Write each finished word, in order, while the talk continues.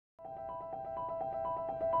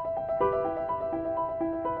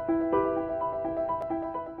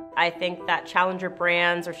I think that challenger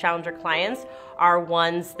brands or challenger clients are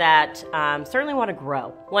ones that certainly want to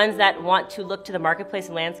grow, ones that want to look to the marketplace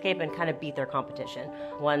and landscape and kind of beat their competition,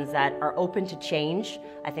 ones that are open to change.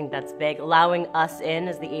 I think that's big, allowing us in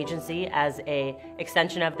as the agency as a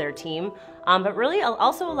extension of their team, but really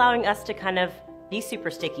also allowing us to kind of be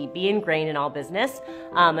super sticky, be ingrained in all business,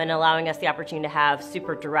 and allowing us the opportunity to have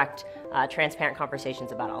super direct, transparent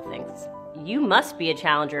conversations about all things. You must be a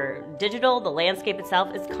challenger. Digital, the landscape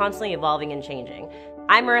itself, is constantly evolving and changing.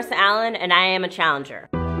 I'm Marissa Allen, and I am a challenger.